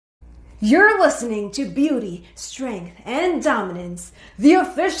You're listening to Beauty, Strength, and Dominance, the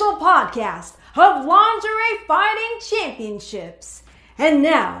official podcast of Lingerie Fighting Championships. And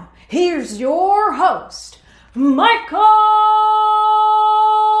now, here's your host, Michael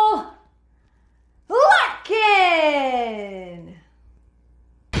Latkin.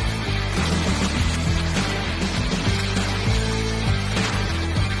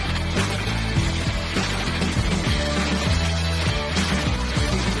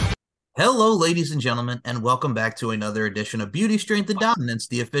 Hello, ladies and gentlemen, and welcome back to another edition of Beauty, Strength, and Dominance,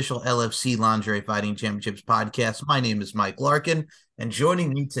 the official LFC Lingerie Fighting Championships podcast. My name is Mike Larkin, and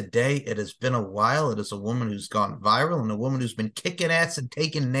joining me today, it has been a while. It is a woman who's gone viral and a woman who's been kicking ass and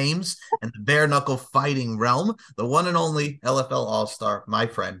taking names in the bare knuckle fighting realm, the one and only LFL All-Star, my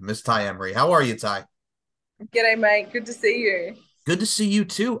friend, Miss Ty Emery. How are you, Ty? G'day, mate. Good to see you. Good to see you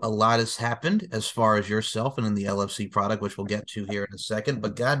too. A lot has happened as far as yourself and in the LFC product, which we'll get to here in a second.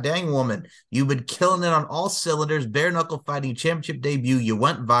 But god dang, woman, you've been killing it on all cylinders. Bare knuckle fighting championship debut. You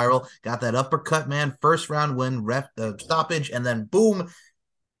went viral, got that uppercut, man. First round win, stoppage, and then boom,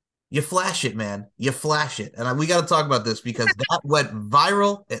 you flash it, man. You flash it. And we got to talk about this because that went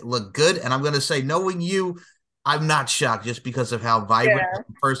viral. It looked good. And I'm going to say, knowing you, I'm not shocked just because of how vibrant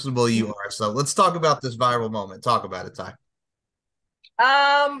and personable you are. So let's talk about this viral moment. Talk about it, Ty.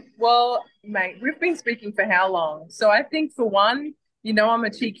 Well, mate, we've been speaking for how long? So I think for one, I'm a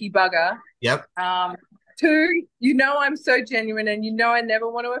cheeky bugger. Yep. Two, I'm so genuine and I never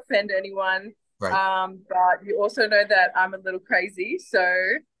want to offend anyone. Right. But you also know that I'm a little crazy. So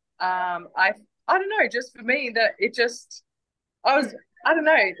I don't know, just for me that I don't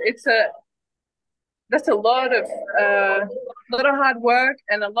know, that's a lot of hard work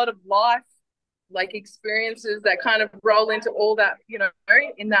and a lot of life experiences that kind of roll into all that,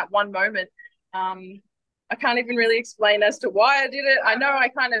 in that one moment. I can't even really explain as to why I did it. I know I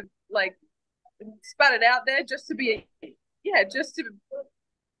kind of spat it out there just to be, just to,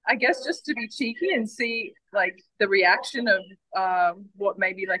 I guess, just to be cheeky and see the reaction of what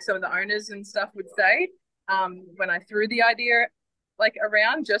maybe some of the owners and stuff would say when I threw the idea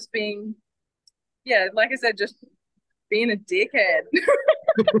around, just being, like I said, just being a dickhead.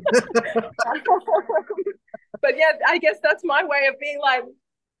 But yeah, I guess that's my way of being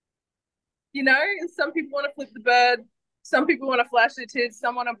some people want to flip the bird, some people want to flash their tits,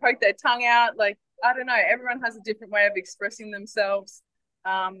 some want to poke their tongue out. I don't know, everyone has a different way of expressing themselves.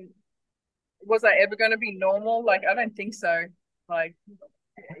 Was I ever going to be normal? I don't think so.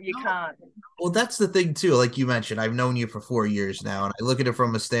 You can't. Well, that's the thing too. Like you mentioned, I've known you for 4 years now, and I look at it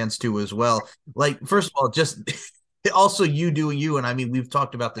from a stance too as well. First of all, just also you doing you, and I mean, we've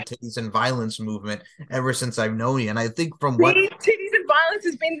talked about the titties and violence movement ever since I've known you, and I think from what titties and violence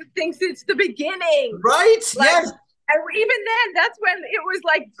has been the thing since the beginning, right? Yes. And even then, that's when it was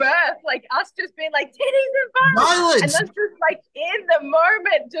birth, us just being titties and violence. And that's just in the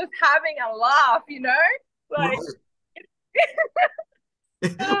moment, just having a laugh, Right.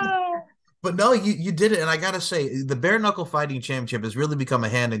 But no, you did it, and I gotta say, the bare knuckle fighting championship has really become a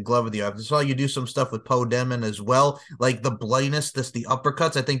hand in glove with you. I saw you do some stuff with Poe Demon as well, like the blindness, the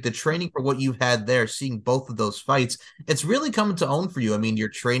uppercuts. I think the training for what you've had there, seeing both of those fights, it's really coming to own for you. I mean, your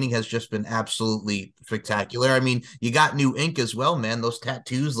training has just been absolutely spectacular. I mean, you got new ink as well, man. Those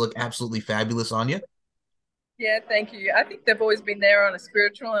tattoos look absolutely fabulous on you. Yeah, thank you. I think they've always been there on a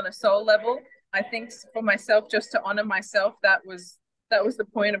spiritual and a soul level. I think for myself, just to honor myself, that was the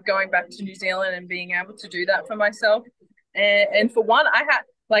point of going back to New Zealand and being able to do that for myself. And for one, I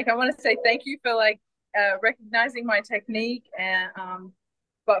want to say thank you for recognizing my technique. And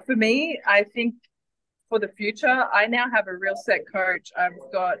but for me, I think for the future, I now have a real set coach. I've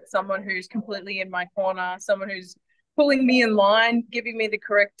got someone who's completely in my corner, someone who's pulling me in line, giving me the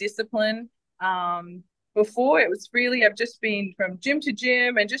correct discipline. Before it was really, I've just been from gym to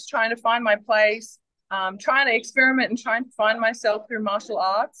gym and just trying to find my place. Trying to experiment and trying to find myself through martial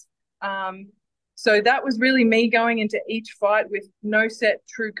arts. So that was really me going into each fight with no set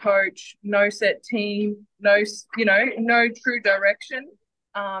true coach, no set team, no true direction.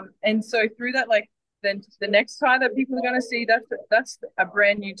 And so through that, then the next Thai that people are going to see, that's a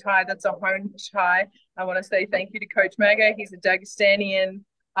brand new Thai. That's a home Thai. I want to say thank you to Coach Maga. He's a Dagestanian.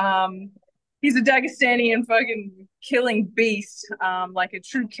 He's a Dagestanian fucking killing beast, like a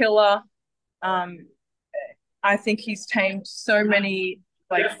true killer. I think he's tamed so many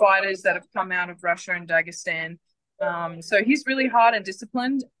fighters that have come out of Russia and Dagestan. So he's really hard and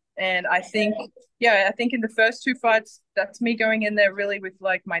disciplined. And I think in the first two fights, that's me going in there really with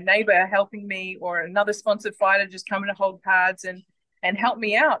my neighbor helping me or another sponsored fighter just coming to hold pads and help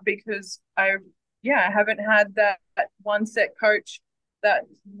me out because I haven't had that one set coach that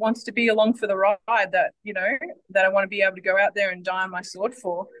wants to be along for the ride, that, you know, that I want to be able to go out there and die on my sword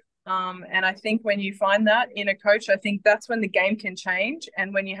for. And I think when you find that in a coach, I think that's when the game can change.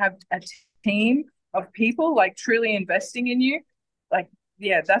 And when you have a team of people like truly investing in you, like,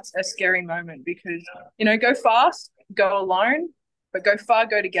 yeah, that's a scary moment because, you know, go fast, go alone, but go far,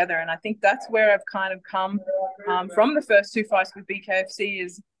 go together. And I think that's where I've kind of come from the first two fights with BKFC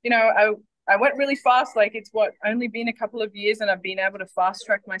is, you know, I went really fast. Like it's only been a couple of years and I've been able to fast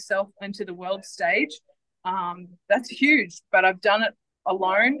track myself into the world stage. That's huge, but I've done it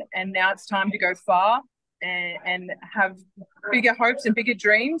alone and now it's time to go far and have bigger hopes and bigger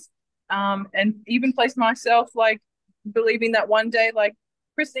dreams. And even place myself like believing that one day, like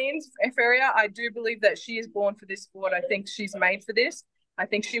Christine's Feria, I do believe that she is born for this sport. I think she's made for this. I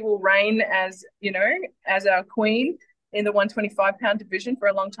think she will reign as, you know, as our queen in the 125-pound division for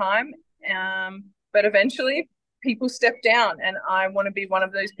a long time. But eventually people step down and I want to be one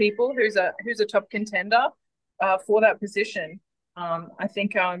of those people who's a top contender for that position. I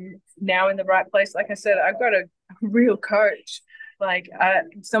think I'm now in the right place. Like I said, I've got a real coach, like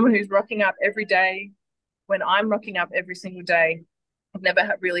someone who's rocking up every day when I'm rocking up every single day. I've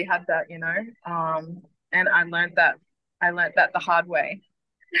never really had that, you know, and I learned that the hard way.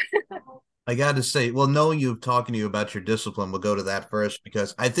 I got to say, well, knowing you, talking to you about your discipline, we'll go to that first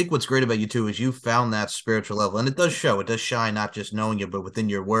because I think what's great about you too is you found that spiritual level, and it does show, it does shine, not just knowing you, but within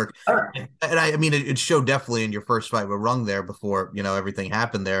your work. And I mean, it showed definitely in your first fight with Rung there before, you know, everything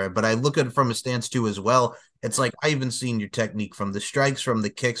happened there. But I look at it from a stance too as well. It's like I even seen your technique from the strikes, from the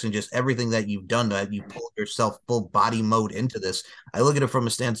kicks, and just everything that you've done that you pull yourself full body mode into this. I look at it from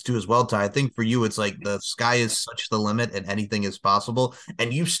a stance too as well, Ty. I think for you, it's like the sky is such the limit and anything is possible.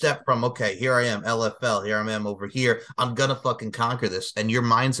 And you step from, okay, here I am, LFL, here I am over here. I'm gonna fucking conquer this. And your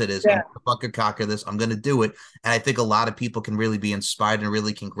mindset is, I'm gonna fucking conquer this. I'm gonna do it. And I think a lot of people can really be inspired and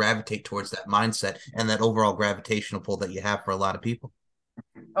really can gravitate towards that mindset and that overall gravitational pull that you have for a lot of people.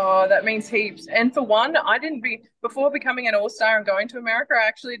 Oh, that means heaps. And for one, before becoming an all-star and going to America, I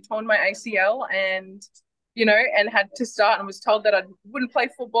actually torn my ACL and, you know, and had to start and was told that I wouldn't play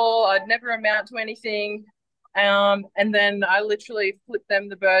football. I'd never amount to anything. And then I literally flipped them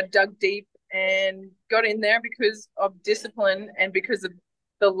the bird, dug deep and got in there because of discipline and because of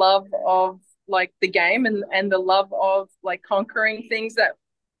the love of like the game and the love of like conquering things that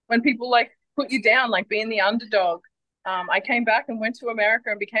when people like put you down, like being the underdog. I came back and went to America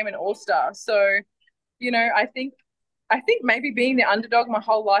and became an all-star. So, you know, I think maybe being the underdog my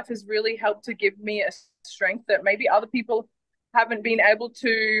whole life has really helped to give me a strength that maybe other people haven't been able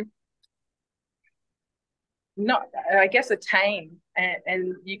to not, I guess, attain.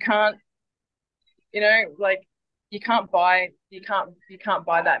 And you can't, you know, like you can't buy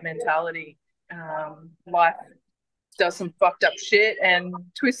that mentality. Life does some fucked up shit and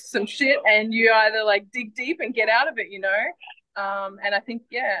twists some shit and you either like dig deep and get out of it, you know. And I think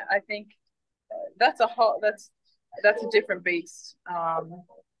that's a different beast.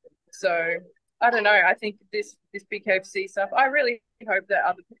 So I don't know, I think this BKFC stuff, I really hope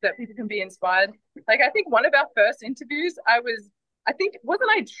that people can be inspired. Like I think one of our first interviews wasn't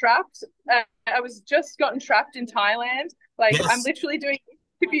I trapped? I was just gotten trapped in Thailand. Like yes. I'm literally doing an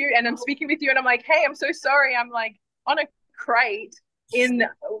interview and I'm speaking with you and I'm like, hey, I'm so sorry. I'm like on a crate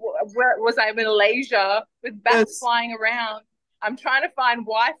where was I in Malaysia with bats flying around. I'm trying to find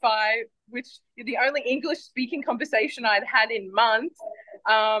Wi-Fi, which is the only English speaking conversation I'd had in months.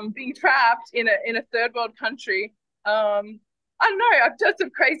 Being trapped in a third world country. I don't know. I've done some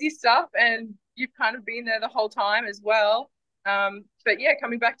crazy stuff, and you've kind of been there the whole time as well. But yeah,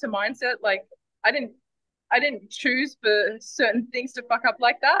 coming back to mindset, like I didn't choose for certain things to fuck up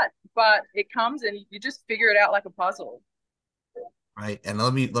like that, but it comes and you just figure it out like a puzzle. Right. And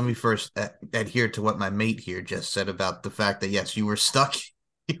let me first adhere to what my mate here just said about the fact that, yes, you were stuck.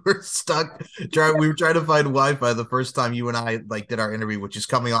 You were stuck. We were trying to find Wi-Fi the first time you and I like did our interview, which is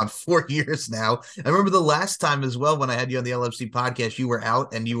coming on 4 years now. I remember the last time as well when I had you on the LFC podcast, you were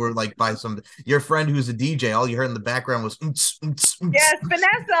out and you were like by your friend who's a DJ. All you heard in the background was yes,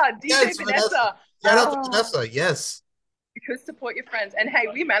 Vanessa, DJ Vanessa. Shout out to Vanessa. Yes. Because support your friends. And hey,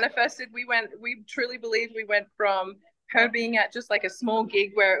 we manifested. We truly believe we went from her being at just like a small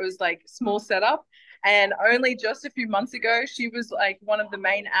gig where it was like small setup. And only just a few months ago, she was like one of the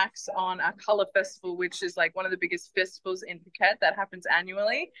main acts on a Color Festival, which is like one of the biggest festivals in Phuket that happens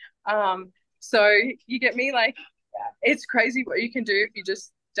annually. So you get me, like, it's crazy what you can do if you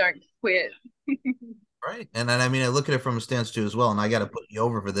just don't quit. Right. And I mean, I look at it from a stance too as well, and I got to put you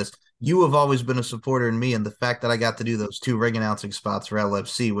over for this. You have always been a supporter in me, and the fact that I got to do those 2 ring announcing spots for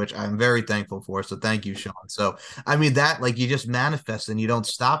LFC, which I'm very thankful for. So thank you, Sean. So I mean that like you just manifest and you don't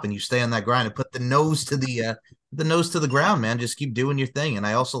stop and you stay on that grind and put the nose to the ground, man. Just keep doing your thing. And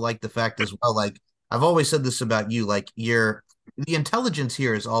I also like the fact as well, like I've always said this about you, like you're the intelligence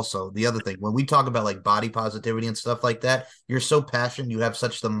here is also the other thing. When we talk about like body positivity and stuff like that, you're so passionate. You have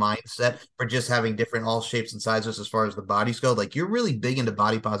such the mindset for just having different all shapes and sizes as far as the bodies go. Like you're really big into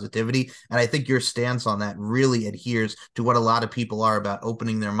body positivity. And I think your stance on that really adheres to what a lot of people are about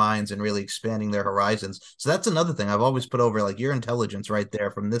opening their minds and really expanding their horizons. So that's another thing I've always put over like your intelligence right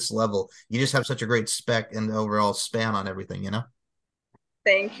there from this level. You just have such a great spec and overall span on everything, you know?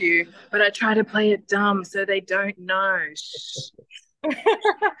 Thank you. But I try to play it dumb so they don't know.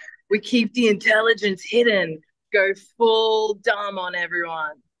 We keep the intelligence hidden, go full dumb on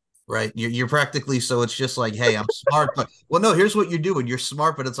everyone. Right. You're practically so it's just like, hey, I'm smart, but well, no, here's what you're doing. You're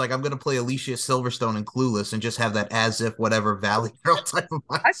smart, but it's like I'm gonna play Alicia Silverstone and Clueless and just have that as if whatever Valley Girl type of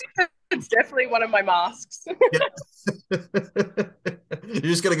I mindset. think that's definitely one of my masks. Yeah. You're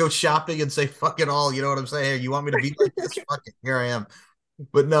just gonna go shopping and say fuck it all. You know what I'm saying? Hey, you want me to be like this? Fuck it. Here I am.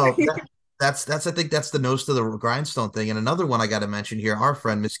 But no, that's I think that's the nose to the grindstone thing. And another one I got to mention here, our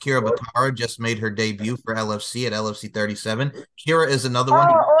friend Miss Kira Batara just made her debut for LFC at LFC 37. Kira is another one.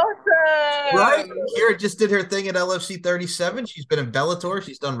 Oh, Right? awesome. Kira just did her thing at LFC 37. She's been in Bellator.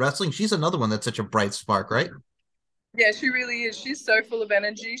 She's done wrestling. She's another one that's such a bright spark, right? Yeah, she really is. She's so full of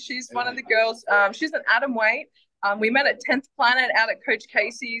energy. She's one of the girls. She's an atom weight. We met at 10th Planet out at Coach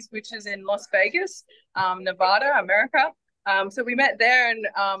Casey's, which is in Las Vegas, Nevada, America. So we met there, and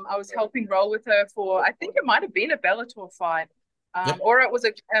I was helping roll with her for, I think it might have been a Bellator fight, Yep. or it was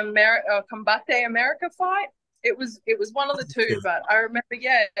a Combate America fight. It was one of the two, but I remember,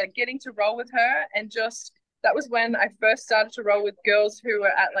 yeah, getting to roll with her, and just that was when I first started to roll with girls who were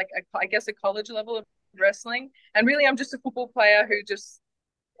at like I guess a college level of wrestling. And really, I'm just a football player who just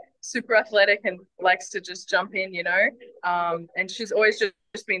super athletic and likes to just jump in, and she's always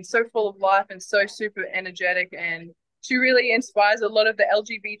just been so full of life and so super energetic. And she really inspires a lot of the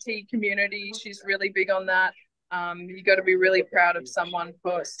LGBT community. She's really big on that. You got to be really proud of someone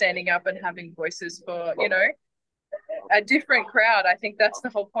for standing up and having voices for, a different crowd. I think that's the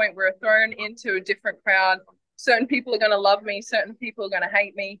whole point. We're thrown into a different crowd. Certain people are going to love me, certain people are going to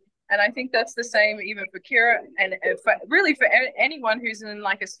hate me. And I think that's the same even for Kira and for, really for anyone who's in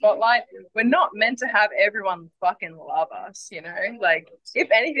like a spotlight. We're not meant to have everyone fucking love us, Like, if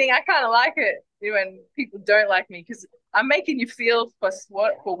anything, I kind of like it when people don't like me, because I'm making you feel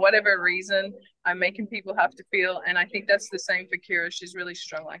for whatever reason. I'm making people have to feel. And I think that's the same for Kira. She's really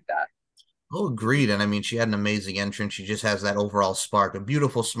strong like that. Oh, agreed. And I mean, she had an amazing entrance. She just has that overall spark, a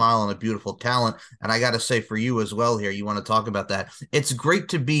beautiful smile, and a beautiful talent. And I got to say, for you as well, here, you want to talk about that. It's great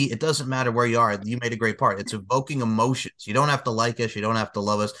to be, it doesn't matter where you are. You made a great part. It's evoking emotions. You don't have to like us. You don't have to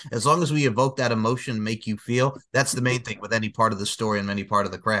love us. As long as we evoke that emotion and make you feel, that's the main thing with any part of the story and any part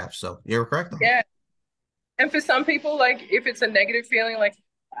of the craft. So you're correct. Yeah. And for some people, like if it's a negative feeling, like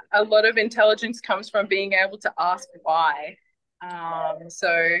a lot of intelligence comes from being able to ask why. So,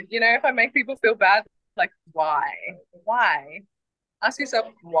 if I make people feel bad, like why? Why? Ask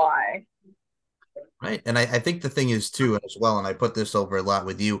yourself why. Right. And I think the thing is too, as well, and I put this over a lot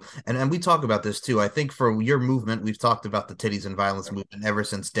with you, and we talk about this too. I think for your movement, we've talked about the titties and violence movement ever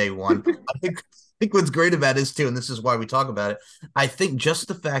since day one. I think what's great about it is too, and this is why we talk about it. I think just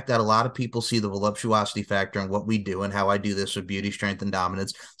the fact that a lot of people see the voluptuosity factor in what we do and how I do this with beauty, strength, and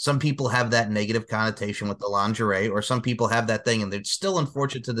dominance. Some people have that negative connotation with the lingerie, or some people have that thing, and they're still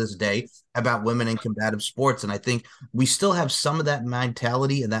unfortunate to this day about women in combative sports. And I think we still have some of that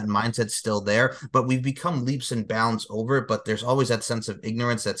mentality and that mindset still there, but we've become leaps and bounds over it. But there's always that sense of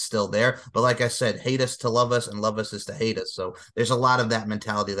ignorance that's still there. But like I said, hate us to love us, and love us is to hate us. So there's a lot of that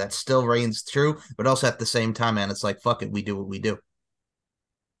mentality that still reigns true, but also at the same time, man, it's like, fuck it, we do what we do.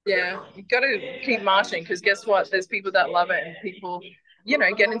 Yeah, you got to keep marching, because guess what? There's people that love it, and people, get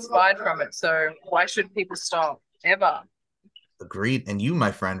inspired from it. So why should people stop ever? Agreed. And you,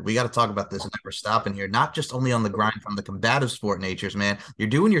 my friend, we got to talk about this and never stopping here. Not just only on the grind from the combative sport natures, man. You're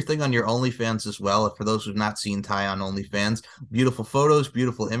doing your thing on your OnlyFans as well. For those who've not seen Ty on OnlyFans, beautiful photos,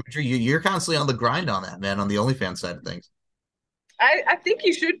 beautiful imagery. You're constantly on the grind on that, man, on the OnlyFans side of things. I think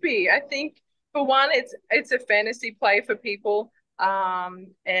you should be. I think for one, it's a fantasy play for people.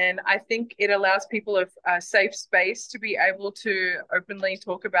 And I think it allows people a safe space to be able to openly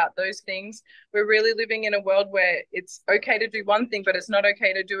talk about those things. We're really living in a world where it's okay to do one thing, but it's not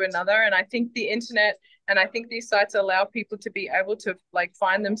okay to do another. And I think the internet and I think these sites allow people to be able to like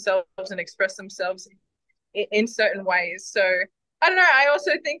find themselves and express themselves in certain ways. So I don't know. I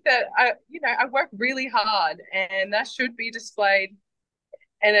also think that I work really hard, and that should be displayed.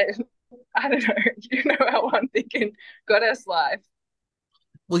 And I don't know, you know how I'm thinking, goddess life.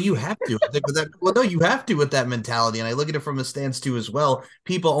 Well, you have to. I think with that. Well, no, you have to with that mentality. And I look at it from a stance too as well.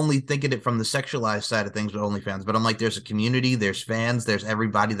 People only think of it from the sexualized side of things with OnlyFans, but I'm like, there's a community, there's fans, there's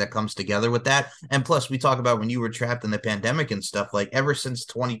everybody that comes together with that. And plus, we talk about when you were trapped in the pandemic and stuff. Like ever since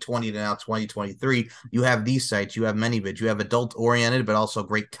 2020 to now 2023, you have these sites, you have ManyVids, you have adult oriented, but also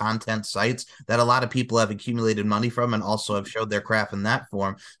great content sites that a lot of people have accumulated money from and also have showed their craft in that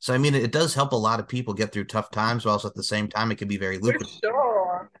form. So I mean, it does help a lot of people get through tough times, but also at the same time, it can be very For lucrative.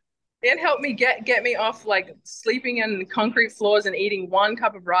 sure. It helped me get me off like sleeping in concrete floors and eating one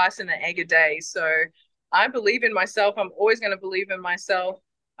cup of rice and an egg a day. So I believe in myself. I'm always going to believe in myself.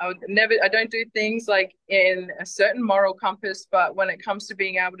 I don't do things like in a certain moral compass, but when it comes to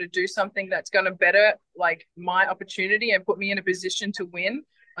being able to do something that's going to better like my opportunity and put me in a position to win,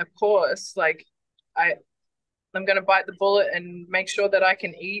 of course, like I, I'm going to bite the bullet and make sure that I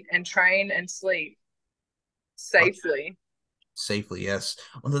can eat and train and sleep safely. Safely, yes.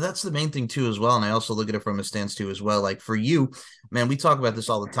 Well, that's the main thing too, as well. And I also look at it from a stance too, as well. Like for you, man, we talk about this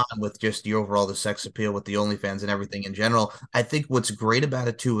all the time with just the overall the sex appeal with the OnlyFans and everything in general. I think what's great about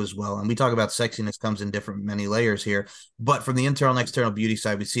it too, as well, and we talk about sexiness comes in different many layers here, but from the internal and external beauty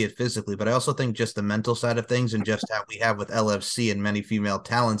side, we see it physically. But I also think just the mental side of things and just how we have with LFC and many female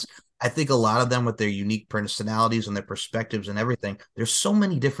talents. I think a lot of them with their unique personalities and their perspectives and everything, there's so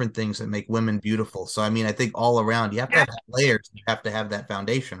many different things that make women beautiful. So, I mean, I think all around you have to Yeah. have that layers, you have to have that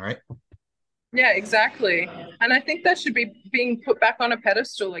foundation, right? Yeah, exactly. And I think that should be being put back on a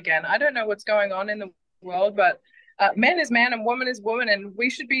pedestal again. I don't know what's going on in the world, but man is man and woman is woman, and we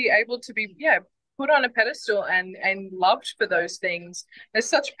should be able to be, yeah, put on a pedestal and loved for those things. There's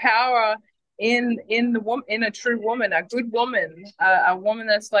such power in the woman, in a true woman, a good woman, a woman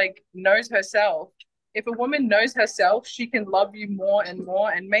that's like knows herself. If a woman knows herself, she can love you more and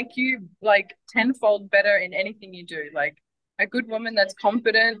more and make you like tenfold better in anything you do. Like a good woman that's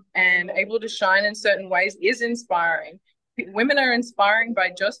confident and able to shine in certain ways is inspiring. Women are inspiring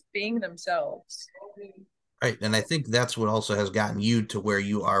by just being themselves. Right. And I think that's what also has gotten you to where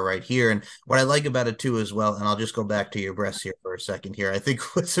you are right here. And what I like about it too, as well, and I'll just go back to your breasts here for a second here. I think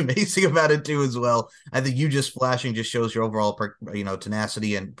what's amazing about it too, as well, I think you just flashing just shows your overall,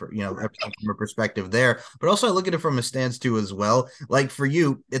 tenacity and, everything from a perspective there. But also I look at it from a stance too, as well. Like for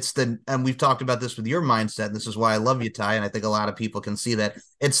you, and we've talked about this with your mindset. And this is why I love you, Ty. And I think a lot of people can see that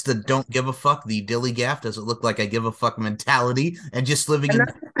it's the don't give a fuck, the dilly gaff. Does it look like I give a fuck mentality and just living And in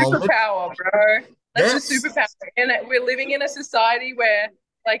that's the the moment? superpower, bro. That's the Yes. superpower. And we're living in a society where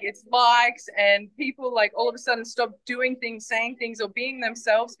like it's likes and people like all of a sudden stop doing things, saying things, or being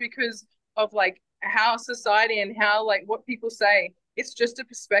themselves because of like how society and how like what people say. It's just a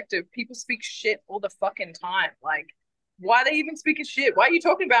perspective. People speak shit all the fucking time. Like, why are they even speaking shit? Why are you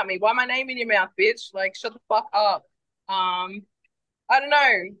talking about me? Why my name in your mouth, bitch? Like, shut the fuck up. Um, I don't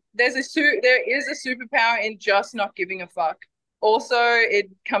know. There is a superpower in just not giving a fuck. Also, it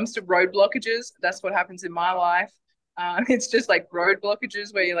comes to road blockages. That's what happens in my life. It's just like road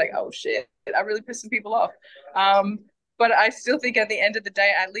blockages where you're like, oh shit, I really pissed some people off. Um, but I still think at the end of the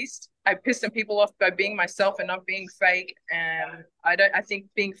day, at least I pissed some people off by being myself and not being fake. And I think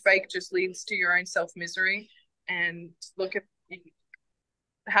being fake just leads to your own self misery. And look at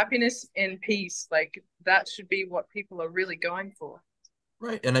happiness and peace, like that should be what people are really going for.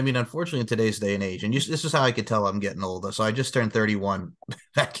 Right. And I mean, unfortunately, in today's day and age, and this is how I could tell I'm getting older. So I just turned 31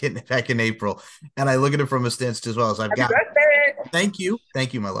 back in April. And I look at it from a stance as well as I've Happy gotten. birthday. Thank you.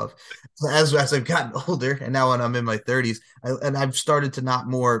 Thank you, my love. So as I've gotten older and now when I'm in my 30s, and I've started to not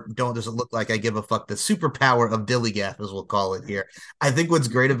more, don't does it look like I give a fuck, the superpower of dilly gaff, as we'll call it here. I think what's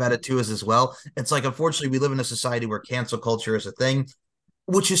great about it too is as well, it's like unfortunately we live in a society where cancel culture is a thing,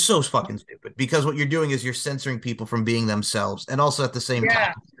 which is so fucking stupid because what you're doing is you're censoring people from being themselves and also at the same time,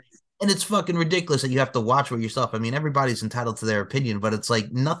 Yeah. and it's fucking ridiculous that you have to watch what yourself. I mean, everybody's entitled to their opinion, but it's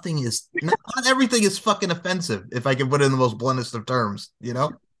like not everything is fucking offensive, if I can put it in the most bluntest of terms, you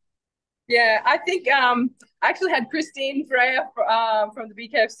know? Yeah, I think I actually had Christine Freya from the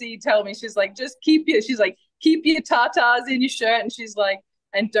BKFC tell me, she's like, just keep your tatas in your shirt, and she's like,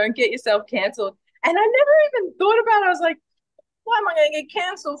 and don't get yourself cancelled. And I never even thought about it. I was like, what am I going to get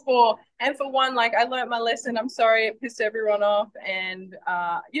cancelled for? And for one, like I learned my lesson. I'm sorry it pissed everyone off. And,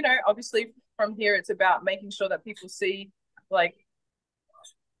 obviously from here, it's about making sure that people see like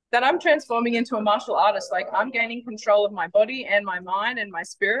that I'm transforming into a martial artist. Like I'm gaining control of my body and my mind and my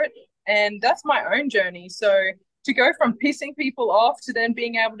spirit. And that's my own journey. So to go from pissing people off to then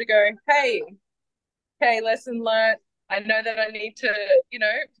being able to go, hey, okay, lesson learned. I know that I need to,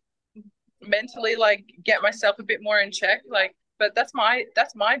 mentally like get myself a bit more in check. Like, but that's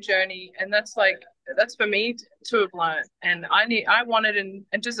my journey, and that's for me to have learned. And I wanted and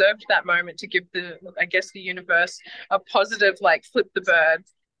deserved that moment to give I guess the universe a positive like flip the bird.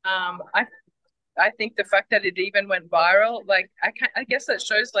 I think the fact that it even went viral, like I guess that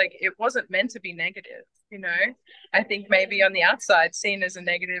shows like it wasn't meant to be negative, you know. I think maybe on the outside seen as a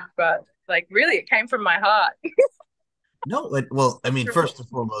negative, but like really it came from my heart. No, well, I mean, first and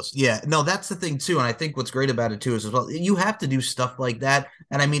foremost, yeah, no, that's the thing too, and I think what's great about it too is as well, you have to do stuff like that.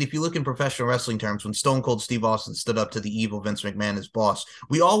 And I mean, if you look in professional wrestling terms, when Stone Cold Steve Austin stood up to the evil Vince McMahon as boss,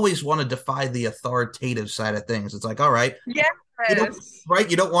 we always want to defy the authoritative side of things. It's like, all right, you know, Yes. right?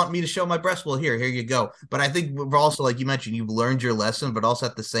 You don't want me to show my breast. Well, here you go. But I think we're also, like you mentioned, you've learned your lesson, but also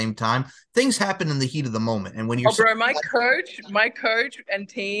at the same time, things happen in the heat of the moment. And when you're Oh, bro, my coach and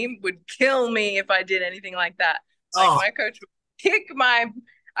team would kill me if I did anything like that. Like oh, my coach would kick my,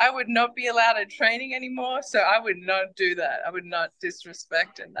 I would not be allowed at training anymore. So I would not do that. I would not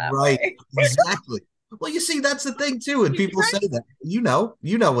disrespect in that right, way. exactly. Well, you see, that's the thing too, and people say that you know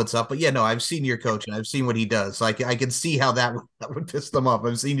what's up, but yeah, no, I've seen your coach and I've seen what he does. Like I can see how that would piss them off.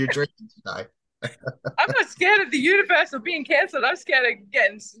 I've seen your training guy. I'm not scared of the universe or being canceled. I'm scared of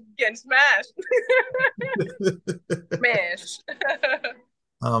getting smashed. Smash.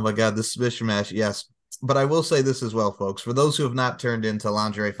 Oh my God, the smish mash, yes. But I will say this as well, folks. For those who have not turned into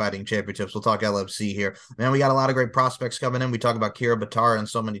lingerie fighting championships, we'll talk LFC here. Man, we got a lot of great prospects coming in. We talk about Kira Batara and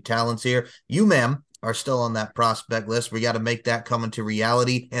so many talents here. You, ma'am, are still on that prospect list. We got to make that come into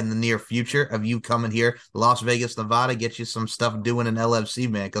reality in the near future of you coming here, Las Vegas, Nevada, get you some stuff doing in LFC,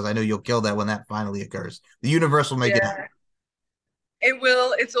 man, because I know you'll kill that when that finally occurs. The universe will make it happen. Yeah, it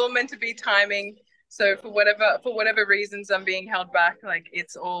will. It's all meant to be timing. So for whatever reasons I'm being held back, like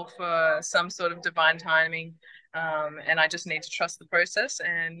it's all for some sort of divine timing. And I just need to trust the process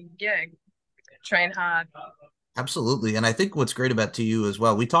and yeah, train hard. Absolutely. And I think what's great about TU as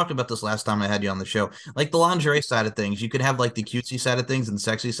well, we talked about this last time I had you on the show, like the lingerie side of things. You could have like the cutesy side of things and the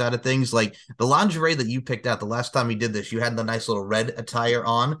sexy side of things. Like the lingerie that you picked out the last time you did this, you had the nice little red attire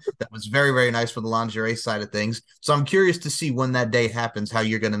on. That was very, very nice for the lingerie side of things. So I'm curious to see when that day happens, how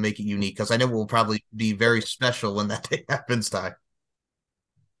you're going to make it unique. Because I know it will probably be very special when that day happens, Ty.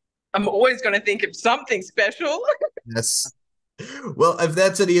 I'm always going to think of something special. Yes. Well, if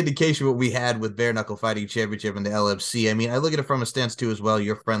that's any indication what we had with Bare Knuckle Fighting Championship and the LFC, I mean, I look at it from a stance too as well.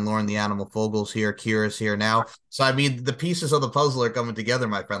 Your friend Lauren, the Animal Fogel's here, Kira's here now. So, I mean, the pieces of the puzzle are coming together,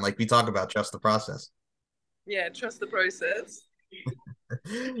 my friend. Like we talk about, trust the process. Yeah, trust the process.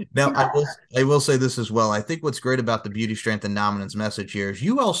 Now, I will say this as well. I think what's great about the beauty, strength, and dominance message here is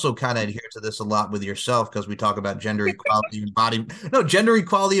you also kind of adhere to this a lot with yourself because we talk about gender equality and body. No, gender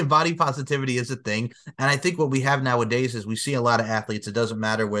equality and body positivity is a thing. And I think what we have nowadays is we see a lot of athletes. It doesn't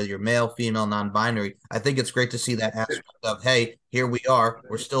matter whether you're male, female, non-binary. I think it's great to see that aspect of, hey, here we are.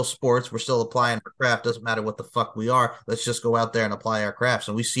 We're still sports. We're still applying our craft. Doesn't matter what the fuck we are. Let's just go out there and apply our crafts.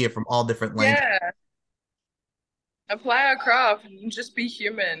 And we see it from all different lanes. Yeah, apply our craft and just be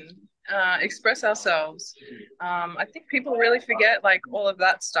human, express ourselves. I think people really forget like all of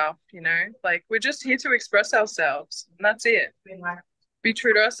that stuff, like we're just here to express ourselves and that's it. Be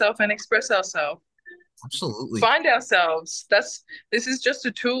true to ourselves and express ourselves. Absolutely. Find ourselves. This is just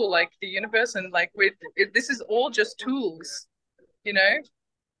a tool, like the universe, and like this is all just tools, you know.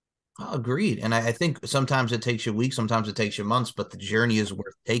 Agreed. And I think sometimes it takes you weeks, sometimes it takes you months, but the journey is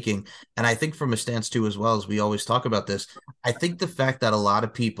worth taking. And I think from a stance too, as well as we always talk about this, I think the fact that a lot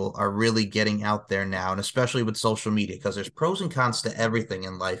of people are really getting out there now, and especially with social media, because there's pros and cons to everything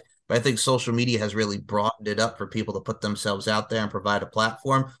in life. But I think social media has really broadened it up for people to put themselves out there and provide a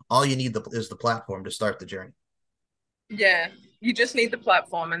platform. All you need is the platform to start the journey. Yeah, you just need the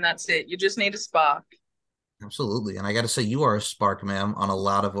platform, and that's it. You just need a spark. Absolutely. And I got to say, you are a spark, ma'am, on a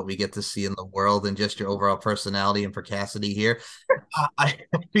lot of what we get to see in the world and just your overall personality and precocity here. I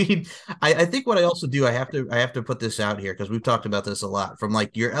mean, I think what I also do, I have to put this out here because we've talked about this a lot from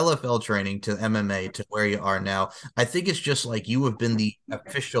like your LFL training to MMA to where you are now. I think it's just like you have been the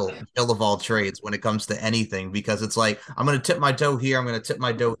official Jill of all trades when it comes to anything because it's like, I'm going to tip my toe here, I'm going to tip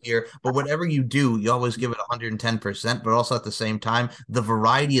my toe here. But whatever you do, you always give it 110%. But also at the same time, the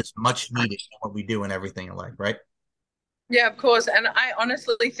variety is much needed in what we do and everything in life, right? Yeah, of course. And I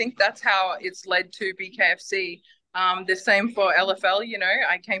honestly think that's how it's led to BKFC. The same for LFL,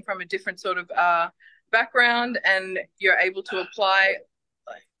 I came from a different sort of background, and you're able to apply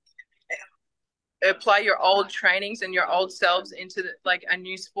your old trainings and your old selves into like a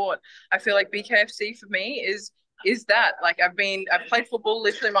new sport. I feel like BKFC for me is that like I've played football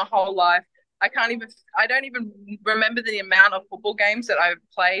literally my whole life. I don't even remember the amount of football games that I've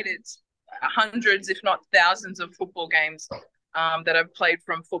played. It's hundreds, if not thousands, of football games that I've played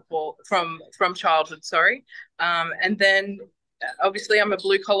from childhood. Sorry, and then obviously I'm a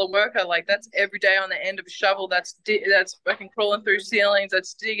blue collar worker. Like that's every day on the end of a shovel. That's fucking crawling through ceilings.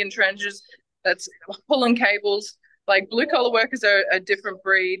 That's digging trenches. That's pulling cables. Like blue collar workers are a different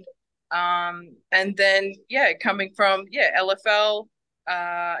breed. And then coming from LFL,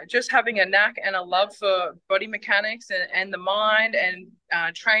 just having a knack and a love for body mechanics and the mind and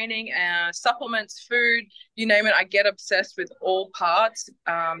training, supplements, food, you name it. I get obsessed with all parts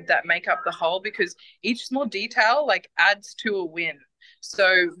that make up the whole, because each small detail like adds to a win.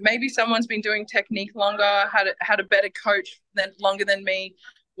 So maybe someone's been doing technique longer, had a better coach longer than me.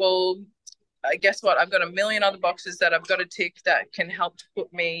 Well, guess what? I've got a million other boxes that I've got to tick that can help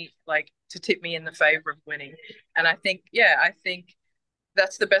to tip me in the favor of winning. And I think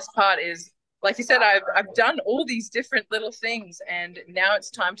that's the best part is, like you said, I've done all these different little things, and now it's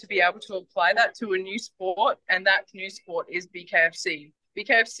time to be able to apply that to a new sport, and that new sport is BKFC.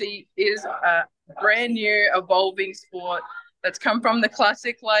 BKFC is a brand new evolving sport that's come from the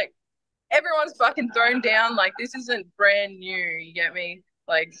classic, like everyone's fucking thrown down, like this isn't brand new, you get me?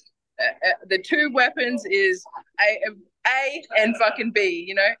 Like the two weapons is A and fucking B,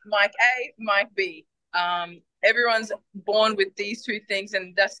 you know, Mike A, Mike B. Everyone's born with these two things,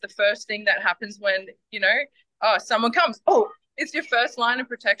 and that's the first thing that happens when, you know, someone comes. Oh, it's your first line of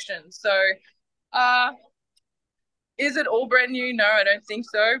protection. So, is it all brand new? No, I don't think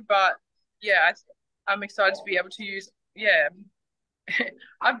so. But yeah, I'm excited to be able to use. Yeah,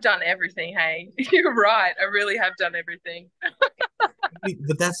 I've done everything. Hey, you're right. I really have done everything.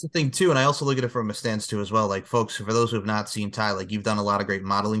 But that's the thing too, and I also look at it from a stance too as well. Like, folks, for those who have not seen Ty, like you've done a lot of great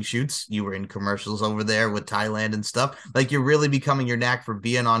modeling shoots. You were in commercials over there with Thailand and stuff. Like you're really becoming your knack for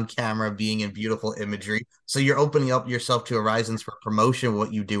being on camera, being in beautiful imagery. So you're opening up yourself to horizons for promotion.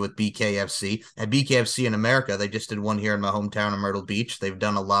 What you do with BKFC and BKFC in America, they just did one here in my hometown of Myrtle Beach. They've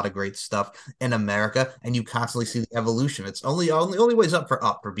done a lot of great stuff in America, and you constantly see the evolution. It's only ways up for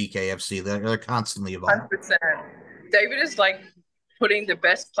BKFC. They're constantly evolving. 100%. David is like putting the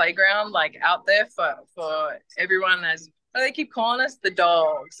best playground like out there for everyone. As they keep calling us, the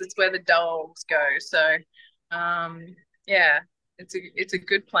dogs. It's where the dogs go. So it's a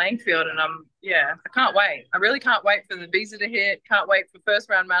good playing field, and I can't wait. I really can't wait for the visa to hit. Can't wait for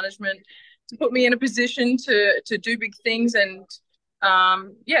first round management to put me in a position to do big things, and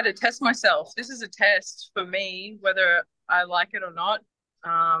to test myself. This is a test for me, whether I like it or not.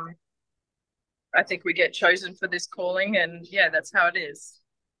 I think we get chosen for this calling, and that's how it is.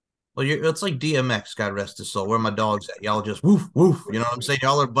 Well, it's like DMX, God rest his soul. Where my dogs at? Y'all just woof, woof. You know what I'm saying?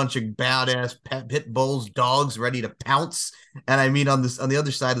 Y'all are a bunch of badass pit bulls, dogs ready to pounce. And I mean, on the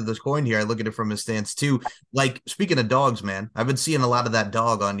other side of this coin here, I look at it from a stance too. Like, speaking of dogs, man, I've been seeing a lot of that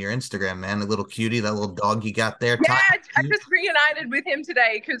dog on your Instagram, man. A little cutie, that little dog you got there. Yeah, I just reunited with him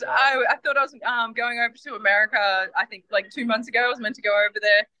today because I thought I was going over to America. I think like 2 months ago, I was meant to go over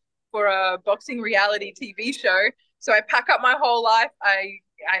there for a boxing reality TV show. So I pack up my whole life.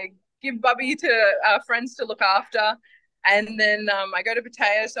 I give Bubby to friends to look after, and then I go to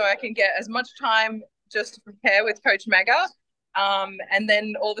Pattaya so I can get as much time just to prepare with Coach Mega. And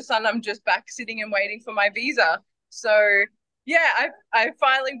then all of a sudden I'm just back sitting and waiting for my visa. So I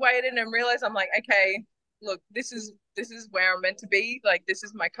finally waited and realized, I'm like, okay, look, this is where I'm meant to be. Like, this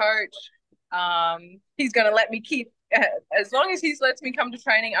is my coach. He's gonna let me keep, as long as he lets me come to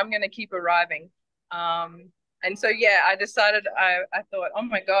training, I'm gonna keep arriving. And so I decided, I thought, oh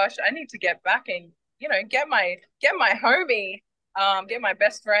my gosh, I need to get back and get my homie, get my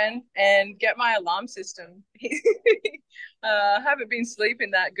best friend, and get my alarm system. Haven't been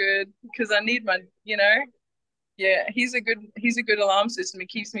sleeping that good because I need my he's a good alarm system. He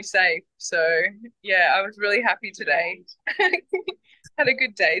keeps me safe. So I was really happy today. Had a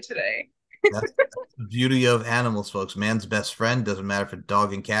good day today. That's the beauty of animals, folks. Man's best friend, doesn't matter if it's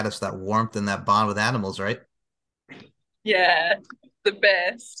dog and cat, it's that warmth and that bond with animals, right? Yeah, the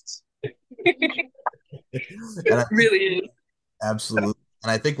best. It really is. Absolutely. And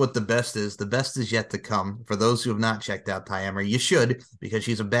I think what the best is yet to come. For those who have not checked out Ty Emery, you should, because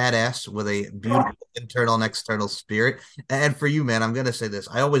she's a badass with a beautiful internal and external spirit. And for you, man, I'm going to say this.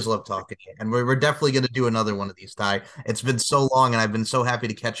 I always love talking to you, and we're definitely going to do another one of these, Ty. It's been so long, and I've been so happy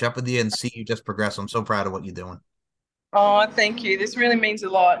to catch up with you and see you just progress. I'm so proud of what you're doing. Oh, thank you. This really means a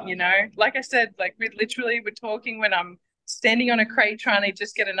lot, Like I said, like we're talking when I'm standing on a crate trying to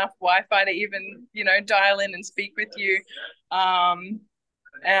just get enough Wi-Fi to even, dial in and speak with you.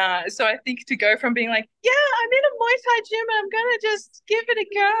 So I think to go from being like, yeah, I'm in a Muay Thai gym and I'm gonna just give it a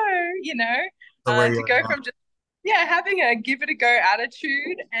go, So where to you go are from just having a give it a go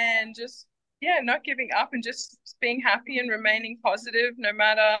attitude and just not giving up and just being happy and remaining positive no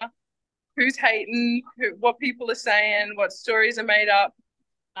matter who's hating, what people are saying, what stories are made up.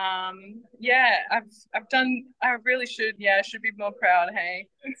 I've done. I really should. Yeah, I should be more proud. Hey.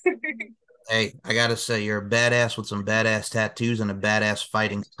 Hey, I gotta say, you're a badass with some badass tattoos and a badass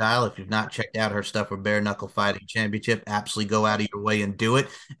fighting style. If you've not checked out her stuff with Bare Knuckle Fighting Championship, absolutely go out of your way and do it.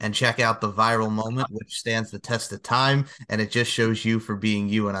 And check out the viral moment, which stands the test of time, and it just shows you for being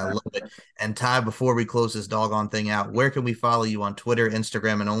you, and I love it. And Ty, before we close this doggone thing out, where can we follow you on Twitter,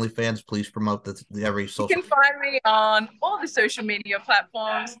 Instagram, and OnlyFans? Please promote every You social. can find me on all the social media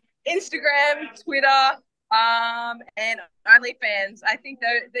platforms: Instagram, Twitter, and OnlyFans. I think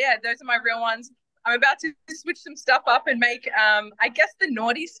those are my real ones. I'm about to switch some stuff up and make, I guess, the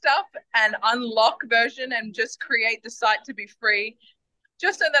naughty stuff an unlock version and just create the site to be free,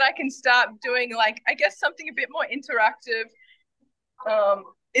 just so that I can start doing, like, I guess, something a bit more interactive.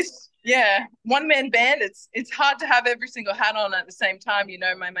 It's one man band. It's hard to have every single hat on at the same time,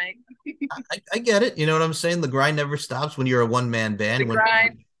 my mate. I get it. You know what I'm saying? The grind never stops when you're a one-man The band.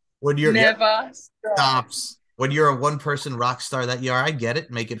 grind When you're never stops. stops. When you're a one-person rock star that you are, I get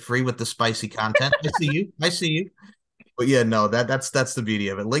it. Make it free with the spicy content. I see you. I see you. But yeah, no, that's the beauty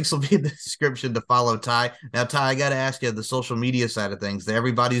of it. Links will be in the description to follow Ty. Now, Ty, I gotta ask you the social media side of things.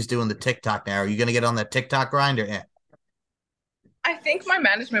 Everybody's doing the TikTok now. Are you gonna get on that TikTok grind or I think my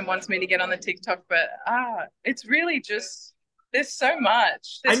management wants me to get on the TikTok, but it's really just there's so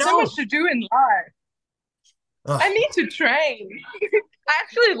much. I There's so know. much to do in life. Ugh. I need to train. I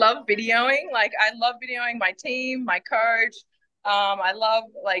actually love videoing. Like, I love videoing my team, my coach. I love,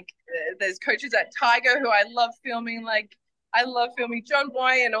 like, there's coaches at Tiger who I love filming. Like, I love filming John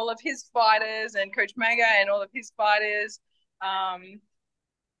Boy and all of his fighters, and Coach Maga and all of his fighters.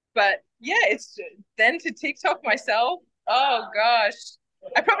 But yeah, it's then to TikTok myself. Oh gosh,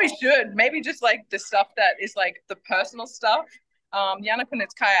 I probably should. Maybe just like the stuff that is like the personal stuff. Yana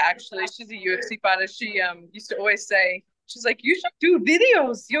Kunitskaya, actually, she's a UFC fighter. She used to always say, she's like, you should do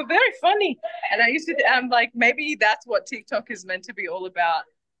videos. You're very funny. And I'm like, maybe that's what TikTok is meant to be all about.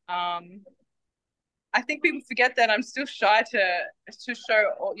 I think people forget that I'm still shy to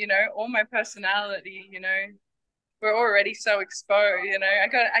show all my personality. We're already so exposed.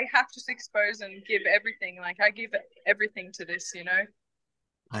 I have to expose and give everything. Like, I give everything to this.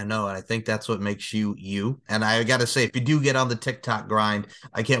 I know, and I think that's what makes you you. And I got to say, if you do get on the TikTok grind,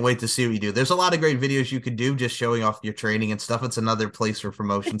 I can't wait to see what you do. There's a lot of great videos you could do just showing off your training and stuff. It's another place for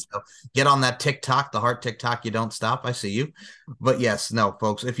promotion. So get on that TikTok, the heart TikTok, you don't stop. I see you. But yes, no,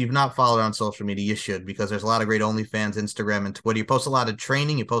 folks, if you've not followed on social media, you should, because there's a lot of great OnlyFans, Instagram, and Twitter. You post a lot of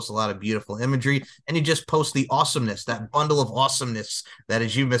training, you post a lot of beautiful imagery, and you just post the awesomeness, that bundle of awesomeness that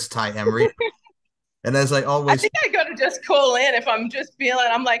is you, Miss Ty Emery. And as I I always think I got to just call in if I'm just feeling,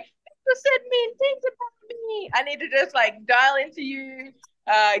 I'm like, people said mean things about me. I need to just like dial into you,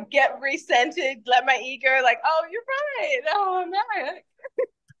 get recentered, let my ego like, oh, you're right. Oh,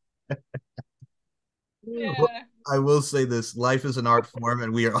 no. Well, Yeah. I will say this: life is an art form,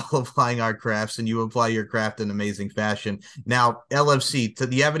 and we are all applying our crafts, and you apply your craft in amazing fashion. Now, LFC,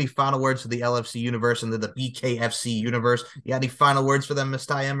 do you have any final words for the LFC universe and the BKFC universe? You got any final words for them, Miss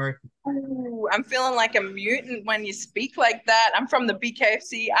Ty Emery? Ooh, I'm feeling like a mutant when you speak like that. I'm from the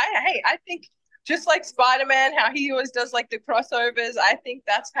BKFC. I think just like Spider-Man, how he always does like the crossovers, I think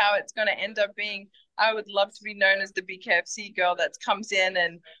that's how it's going to end up being. I would love to be known as the BKFC girl that comes in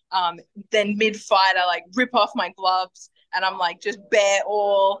and then mid-fight I like rip off my gloves and I'm like just bare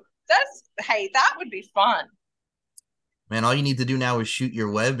all. That would be fun. Man, all you need to do now is shoot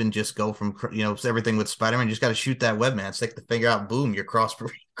your web and just go from everything with Spider-Man. You just got to shoot that web, man. Stick the finger out, boom, you're cross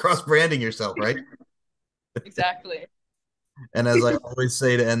branding yourself, right? Exactly. And as I always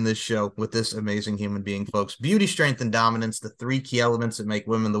say to end this show with this amazing human being, folks, beauty, strength, and dominance, the three key elements that make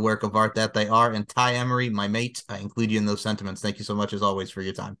women the work of art that they are. And Ty Emery, my mate, I include you in those sentiments. Thank you so much, as always, for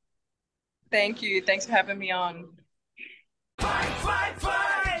your time. Thank you. Thanks for having me on. Fight, fight, fight.